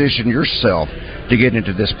you position yourself to get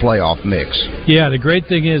into this playoff mix? Yeah, the great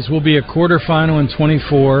thing is we'll be a quarterfinal in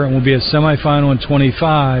 24 and we'll be a semifinal in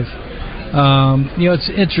 25. It's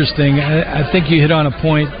interesting. I think you hit on a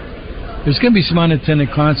point. There's going to be some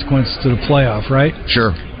unintended consequences to the playoff, right?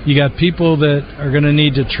 Sure. You got people that are going to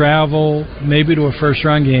need to travel maybe to a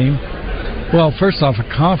first-round game. Well, first off, a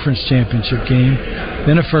conference championship game,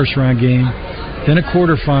 then a first-round game, then a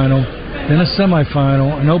quarterfinal, then a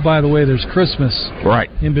semifinal, and oh, by the way, there's Christmas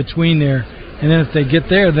in between there. And then if they get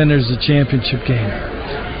there, then there's a championship game.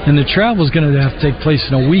 And the travel is going to have to take place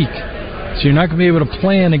in a week. So you're not going to be able to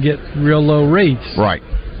plan to get real low rates. Right.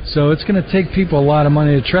 So it's going to take people a lot of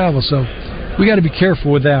money to travel. So we got to be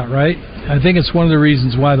careful with that, right? I think it's one of the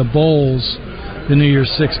reasons why the bowls, the New Year's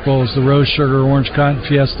Six bowls, the Rose Sugar, Orange Cotton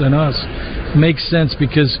Fiesta, and us, makes sense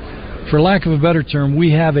because, for lack of a better term,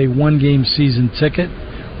 we have a one-game season ticket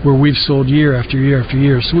where we've sold year after year after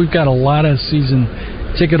year. So we've got a lot of season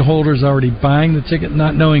ticket holders already buying the ticket,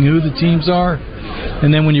 not knowing who the teams are.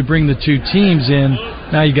 And then when you bring the two teams in,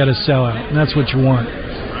 now you got to sell out, and that's what you want.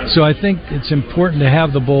 So I think it's important to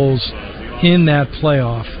have the bowls in that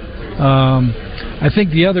playoff. I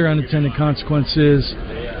think the other unintended consequence is,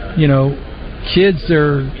 kids,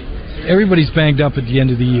 everybody's banged up at the end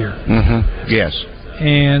of the year. Mm-hmm. Yes.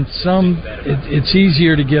 And it's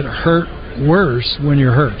easier to get hurt worse when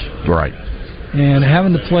you're hurt. Right. And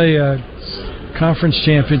having to play a conference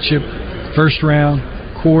championship, first round,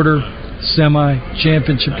 quarter, semi,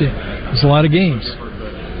 championship game, there's a lot of games.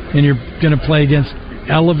 And you're going to play against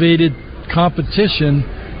elevated competition,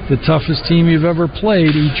 the toughest team you've ever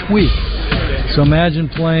played each week. So imagine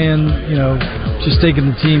playing, just taking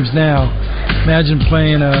the teams now, imagine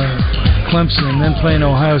playing Clemson, then playing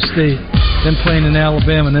Ohio State, then playing in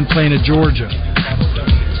Alabama, and then playing at Georgia.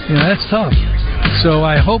 That's tough. So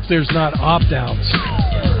I hope there's not opt-outs,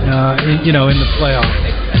 in the playoff.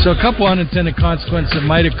 So a couple unintended consequences that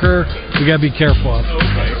might occur, we got to be careful of.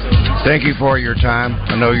 Thank you for your time.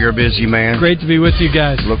 I know you're a busy man. Great to be with you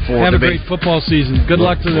guys. Look forward Have to a great football season. Good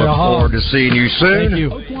luck to the Look Hogs. forward to seeing you soon. Thank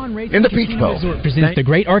you. In the Peach Bowl. Presents the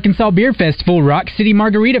Great Arkansas Beer Festival, Rock City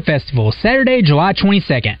Margarita Festival, Saturday, July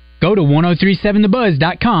 22nd. Go to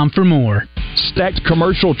 1037thebuzz.com for more. Stacked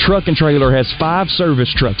Commercial Truck and Trailer has 5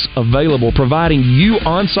 service trucks available, providing you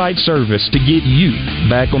on-site service to get you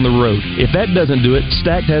back on the road. If that doesn't do it,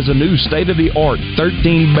 Stacked has a new state-of-the-art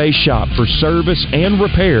 13-bay shop for service and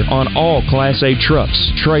repair on all Class A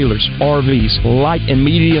trucks, trailers, RVs, light and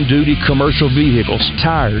medium-duty commercial vehicles,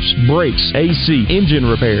 tires, brakes, AC, engine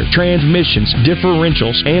repair, transmissions,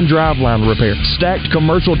 differentials, and driveline repair. Stacked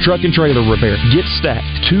Commercial Truck and Trailer Repair. Get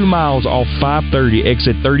Stacked, 2 miles off 530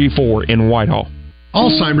 exit 34 in Whitehall.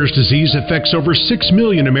 Alzheimer's disease affects over 6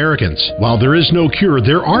 million Americans. While there is no cure,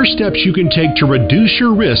 there are steps you can take to reduce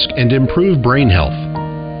your risk and improve brain health.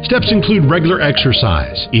 Steps include regular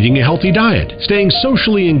exercise, eating a healthy diet, staying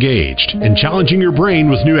socially engaged, and challenging your brain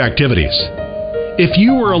with new activities. If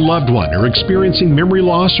you or a loved one are experiencing memory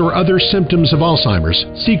loss or other symptoms of Alzheimer's,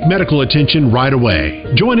 seek medical attention right away.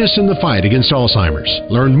 Join us in the fight against Alzheimer's.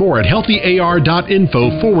 Learn more at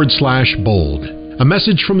healthyar.info/bold. A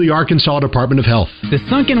message from the Arkansas Department of Health. The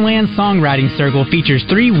Sunken Land Songwriting Circle features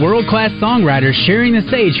 3 world-class songwriters sharing the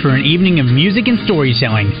stage for an evening of music and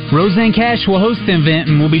storytelling. Roseanne Cash will host the event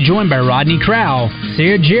and will be joined by Rodney Crowell,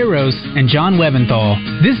 Sarah Jaros, and John Leventhal.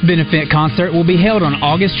 This benefit concert will be held on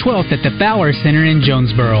August 12th at the Fowler Center in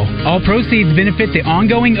Jonesboro. All proceeds benefit the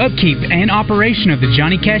ongoing upkeep and operation of the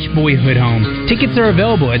Johnny Cash Boyhood Home. Tickets are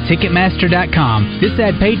available at Ticketmaster.com. This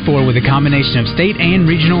ad paid for with a combination of state and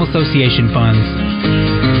regional association funds.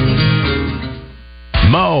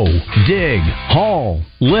 Mow, dig, haul,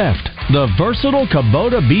 lift. The versatile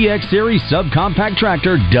Kubota BX Series subcompact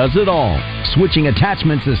tractor does it all. Switching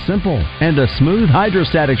attachments is simple, and the smooth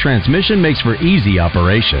hydrostatic transmission makes for easy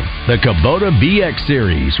operation. The Kubota BX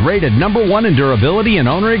Series, rated #1 in durability and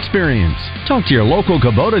owner experience. Talk to your local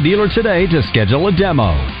Kubota dealer today to schedule a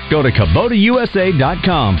demo. Go to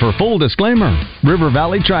KubotaUSA.com for full disclaimer. River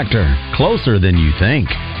Valley Tractor, closer than you think.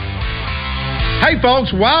 Hey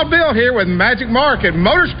folks, Wild Bill here with Magic Mark at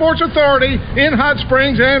Motorsports Authority in Hot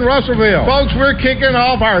Springs and Russellville. Folks, we're kicking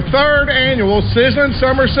off our 3rd annual Sizzling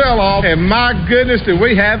Summer Sell-Off, and my goodness, do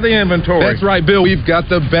we have the inventory. That's right, Bill. We've got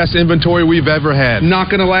the best inventory we've ever had. Not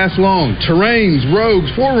going to last long. Terrains, Rogues,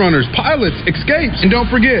 4Runners, Pilots, Escapes. And don't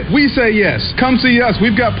forget, we say yes. Come see us.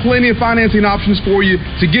 We've got plenty of financing options for you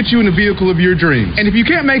to get you in the vehicle of your dreams. And if you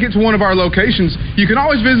can't make it to one of our locations, you can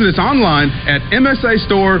always visit us online at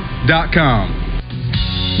msastore.com.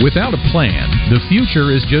 Without a plan, the future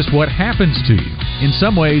is just what happens to you. In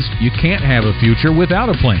some ways, you can't have a future without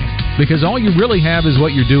a plan, because all you really have is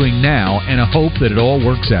what you're doing now and a hope that it all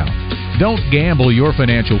works out. Don't gamble your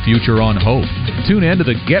financial future on hope. Tune in to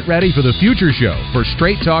the Get Ready for the Future show for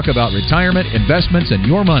straight talk about retirement, investments, and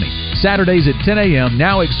your money. Saturdays at 10 a.m.,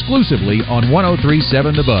 now exclusively on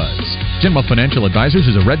 103.7 The Buzz. General Financial Advisors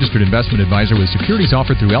is a registered investment advisor with securities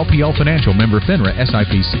offered through LPL Financial, member FINRA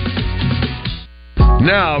SIPC.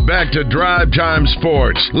 Now back to Drive Time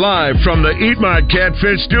Sports, live from the Eat My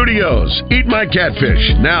Catfish studios. Eat My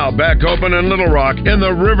Catfish, now back open in Little Rock in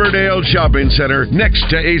the Riverdale Shopping Center next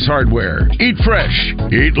to Ace Hardware. Eat fresh,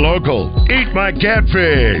 eat local, Eat My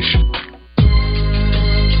Catfish.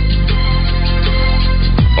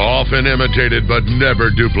 Often imitated but never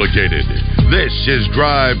duplicated. This is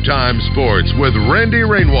Drive Time Sports with Randy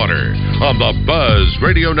Rainwater on the Buzz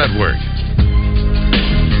Radio Network.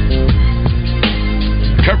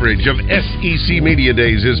 Coverage of SEC Media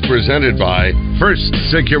Days is presented by First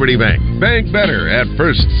Security Bank. Bank better at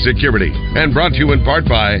First Security. And brought to you in part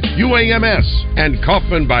by UAMS and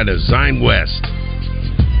Kaufman by Design West.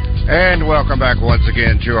 And welcome back once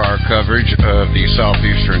again to our coverage of the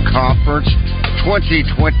Southeastern Conference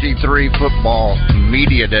 2023 Football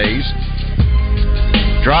Media Days.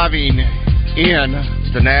 Driving in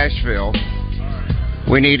to Nashville,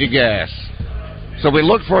 we needed gas. So we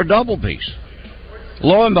looked for a double piece.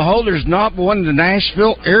 Lo and behold, there's not one in the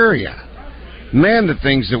Nashville area. Man, the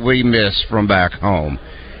things that we miss from back home.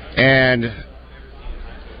 And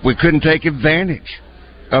we couldn't take advantage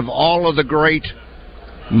of all of the great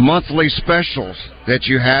monthly specials that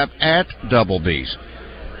you have at Double B's.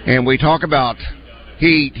 And we talk about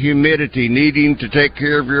heat, humidity, needing to take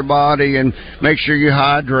care of your body and make sure you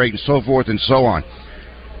hydrate and so forth and so on.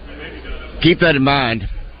 Keep that in mind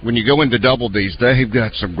when you go into Double B's. They've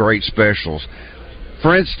got some great specials.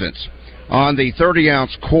 For instance, on the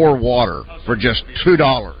 30-ounce core water for just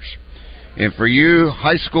 $2. And for you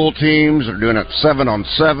high school teams that are doing it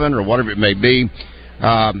 7-on-7 or whatever it may be,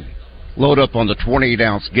 load up on the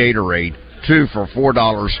 28-ounce Gatorade, 2 for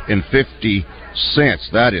 $4.50.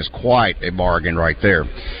 That is quite a bargain right there.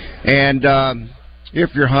 And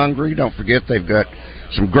if you're hungry, don't forget they've got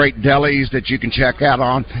some great delis that you can check out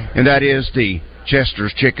on, and that is the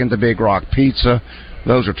Chester's Chicken, the Big Rock Pizza.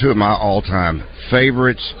 Those are two of my all-time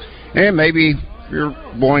favorites. And maybe if you're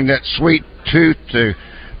wanting that sweet tooth to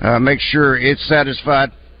make sure it's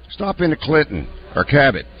satisfied, stop into Clinton or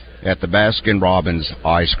Cabot at the Baskin-Robbins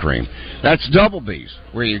ice cream. That's Double B's,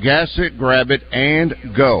 where you gas it, grab it, and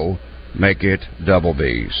go. Make it Double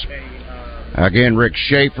B's. Again, Rick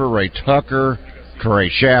Shaeffer, Ray Tucker,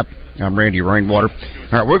 Corey Schapp. I'm Randy Rainwater.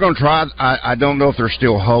 All right, we're going to try. I don't know if they're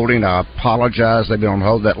still holding. I apologize. They've been on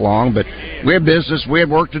hold that long, but we have business. We have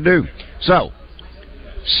work to do. So,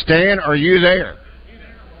 Stan, are you there?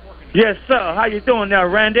 Yes, sir. How you doing now,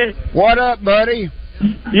 Randy? What up, buddy?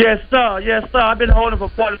 Yes, sir. Yes, sir. I've been holding for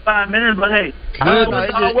 45 minutes, but hey.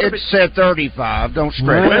 It's said 35. Don't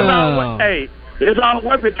stress. Well, hey, it's all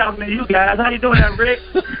worth it talking to you guys. How you doing now, Rick?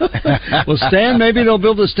 Well, Stan, maybe they'll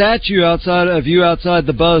build a statue outside of you outside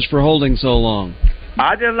the Buzz for holding so long.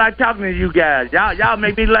 I just like talking to you guys. Y'all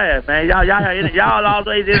make me laugh, man. Y'all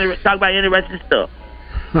always talk about interesting stuff.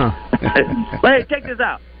 Huh. But hey, check this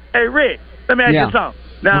out. Hey, Rick, let me ask you something.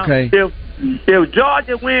 Now, okay. If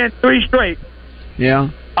Georgia wins 3 straight, yeah,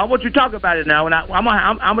 I want you to talk about it now. No,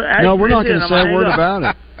 we're not going to say a word about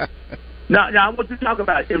it. No, I want you to talk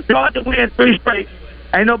about it. If Georgia wins 3 straight,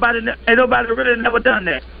 ain't nobody really never done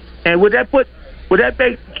that. And would that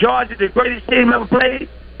make Georgia the greatest team ever played?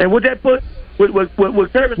 And would Kirby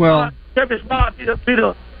Smart be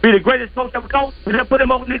the greatest coach ever coached? Would that put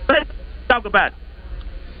him over this place? Talk about it.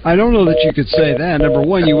 I don't know that you could say that. Number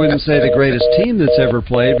one, you wouldn't say the greatest team that's ever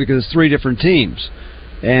played because it's 3 different teams.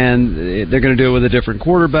 And they're going to do it with a different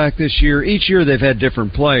quarterback this year. Each year they've had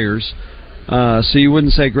different players. So you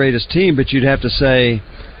wouldn't say greatest team, but you'd have to say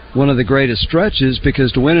one of the greatest stretches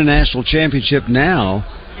because to win a national championship now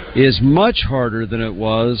is much harder than it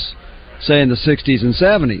was, say, in the 60s and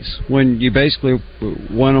 70s when you basically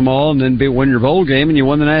won them all and then won your bowl game and you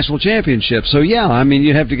won the national championship. So, yeah, I mean,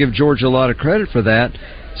 you'd have to give Georgia a lot of credit for that.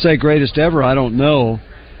 Say greatest ever, I don't know.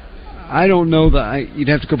 You'd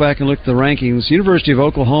have to go back and look at the rankings. University of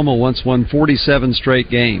Oklahoma once won 47 straight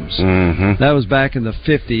games. Mm-hmm. That was back in the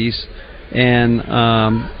 50s. And,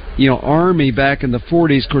 Army back in the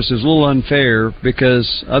 40s, of course, it was a little unfair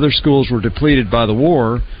because other schools were depleted by the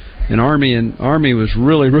war. And Army was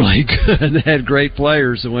really, really good. They had great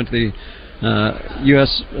players that went to the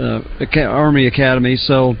U.S. Army Academy.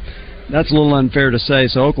 So that's a little unfair to say.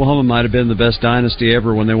 So Oklahoma might have been the best dynasty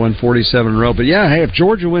ever when they won 47 in a row. But, yeah, hey, if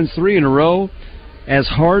Georgia wins 3 in a row, as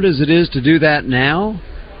hard as it is to do that now,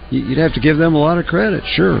 you'd have to give them a lot of credit.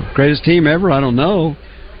 Sure. Greatest team ever? I don't know.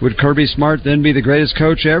 Would Kirby Smart then be the greatest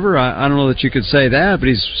coach ever? I don't know that you could say that, but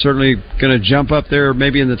he's certainly going to jump up there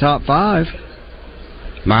maybe in the top 5.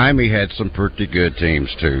 Miami had some pretty good teams,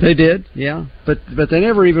 too. They did, yeah. But they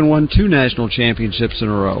never even won 2 national championships in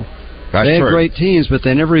a row. That's they had true. Great teams, but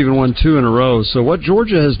they never even won 2 in a row. So what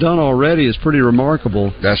Georgia has done already is pretty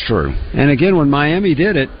remarkable. That's true. And again, when Miami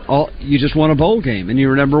did it, you just won a bowl game, and you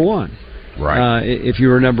were number 1. Right. If you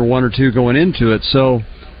were number 1 or 2 going into it. So,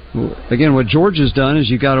 again, what Georgia's done is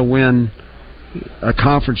you got to win a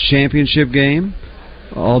conference championship game,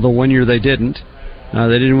 although one year they didn't.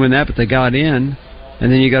 They didn't win that, but they got in.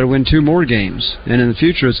 And then you got to win 2 more games. And in the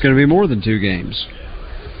future, it's going to be more than 2 games.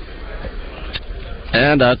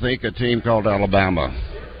 And I think a team called Alabama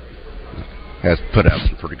has put out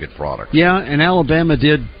some pretty good product. Yeah, and Alabama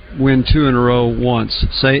did win 2 in a row once.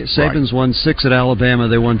 Saban's won 6 at Alabama.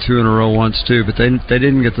 They won 2 in a row once, too. But they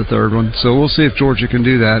didn't get the 3rd one. So we'll see if Georgia can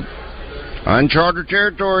do that. Uncharted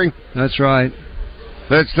territory. That's right.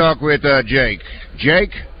 Let's talk with Jake.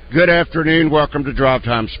 Jake, good afternoon. Welcome to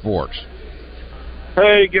Drivetime Sports.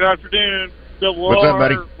 Hey, good afternoon. What's up,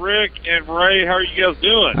 buddy? Rick and Ray, how are you guys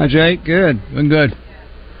doing? Hi, Jake. Good. Doing good.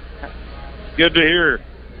 Good to hear.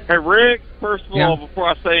 Hey, Rick, first of all, before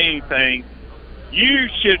I say anything, you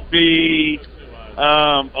should be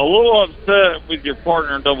a little upset with your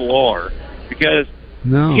partner in Double R because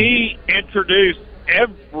he introduced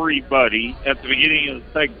everybody at the beginning of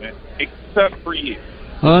the segment except for you.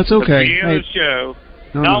 Oh, that's okay. At the beginning of the show,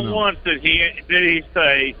 not once did he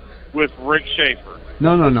say with Rick Shaeffer.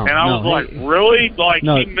 No. And I was like, really?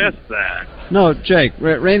 He missed that. No, Jake,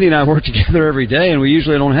 Randy and I work together every day, and we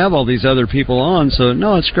usually don't have all these other people on, so,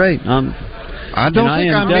 no, it's great. I don't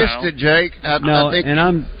think I missed it, Jake. And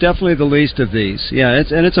I'm definitely the least of these. Yeah,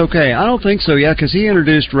 it's okay. I don't think so, because he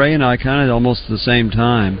introduced Ray and I kind of almost at the same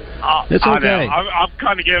time. It's okay. I know. I'm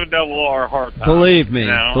kind of giving Double R a hard time. Believe me.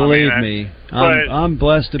 I'm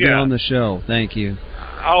blessed to be on the show. Thank you.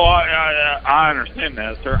 Oh, I understand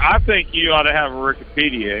that, sir. I think you ought to have a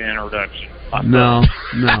Wikipedia introduction. No.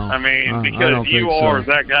 I mean, because you are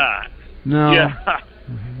that guy. No. Yeah.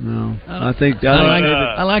 No. I think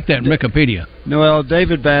I like that Wikipedia. Noel,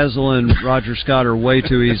 David Basil and Roger Scott are way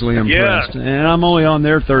too easily impressed, and I'm only on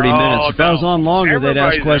there 30 minutes. If I was on longer, they'd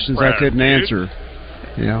ask questions I couldn't answer.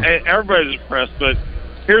 Yeah, everybody's impressed, but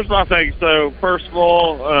here's my thing. So first of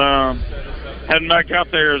all, heading back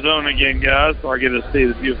out to Arizona again, guys, so I get to see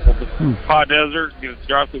the beautiful hot desert, get to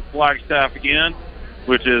drive through Flagstaff again,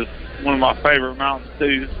 which is one of my favorite mountain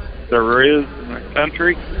cities there is in the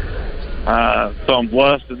country. So I'm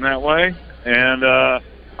blessed in that way, and I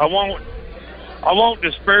won't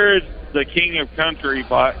disparage the king of country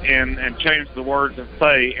and change the words and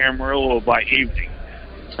say Amarillo by evening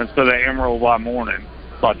instead of Amarillo by morning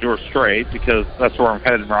by George Strait, because that's where I'm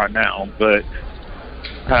heading right now. But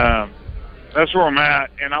that's where I'm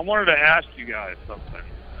at, and I wanted to ask you guys something.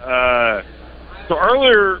 So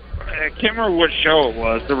earlier, I can't remember what show it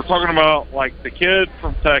was. They were talking about like the kid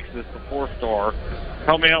from Texas, the 4-star.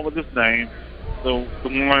 Help me out with his name. The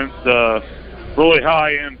really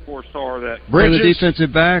high-end 4-star that the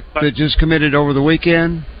defensive back that just committed over the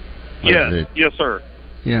weekend. Yes, yes, sir.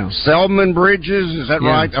 Yeah, Selman Bridges, is that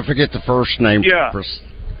right? I forget the first name. Yeah,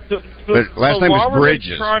 but last name is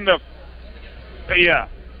Bridges.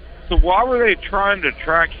 So why were they trying to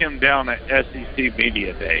track him down at SEC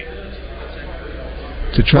Media Day?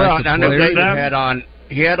 To track I know David had on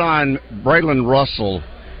Braylon Russell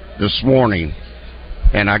this morning,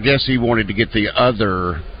 and I guess he wanted to get the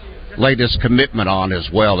other latest commitment on as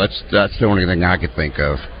well. That's the only thing I could think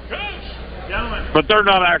of. But they're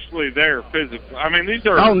not actually there physically. I mean, these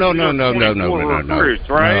are no, recruits,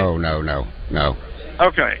 right? No.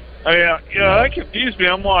 Okay. That confused me.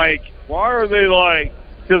 I'm like, why are they like?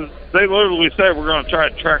 Because they literally said we're going to try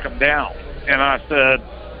to track him down, and I said,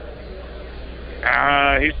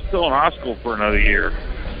 he's still in high school for another year.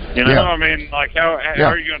 You know, I mean, like how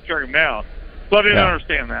are you going to track him down? So I didn't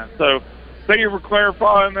understand that. So thank you for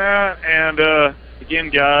clarifying that. And again,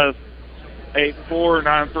 guys, 8-4,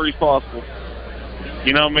 9-3 possible.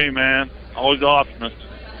 You know me, man. Always optimist.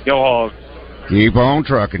 Go Hogs. Keep on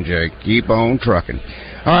trucking, Jake. Keep on trucking.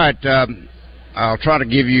 All right, I'll try to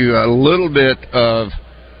give you a little bit of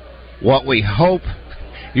what we hope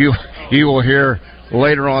you will hear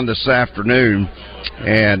later on this afternoon,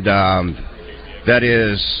 and that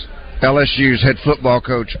is LSU's head football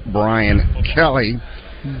coach Brian Kelly,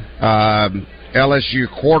 LSU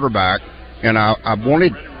quarterback, and I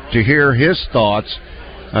wanted to hear his thoughts.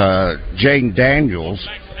 Jaden Daniels,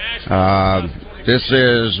 this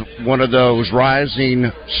is one of those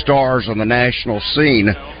rising stars on the national scene.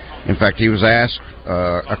 In fact, he was asked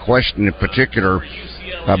a question in particular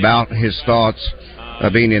about his thoughts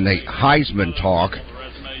being in the Heisman talk.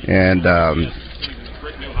 And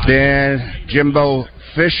then Jimbo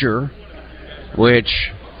Fisher,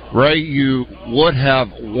 which, Ray, you would have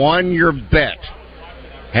won your bet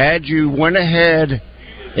had you went ahead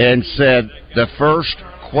and said the first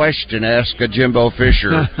question asked of Jimbo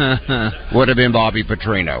Fisher would have been Bobby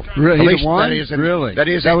Petrino. Really?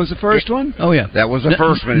 That was the first one? Oh, yeah. That was the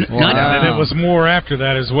first one. And it was more after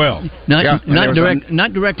that as well.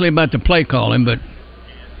 Not directly about the play calling, but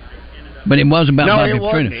it was about Bobby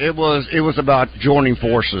Petrino. It was about joining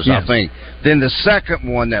forces, I think. Then the second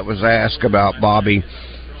one that was asked about Bobby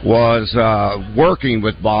was working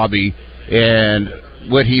with Bobby, and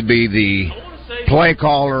would he be the play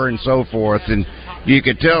caller and so forth. And you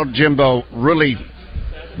could tell Jimbo really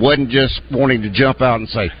wasn't just wanting to jump out and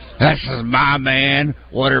say, "This is my man,"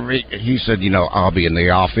 whatever. He said, I'll be in the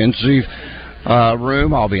offensive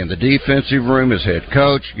room, I'll be in the defensive room as head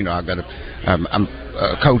coach. I'm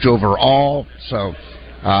coach overall. So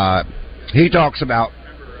he talks about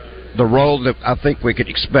the role that I think we could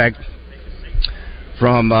expect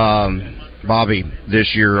from Bobby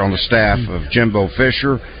this year on the staff of Jimbo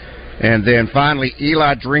Fisher. And then finally,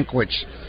 Eli Drinkwitz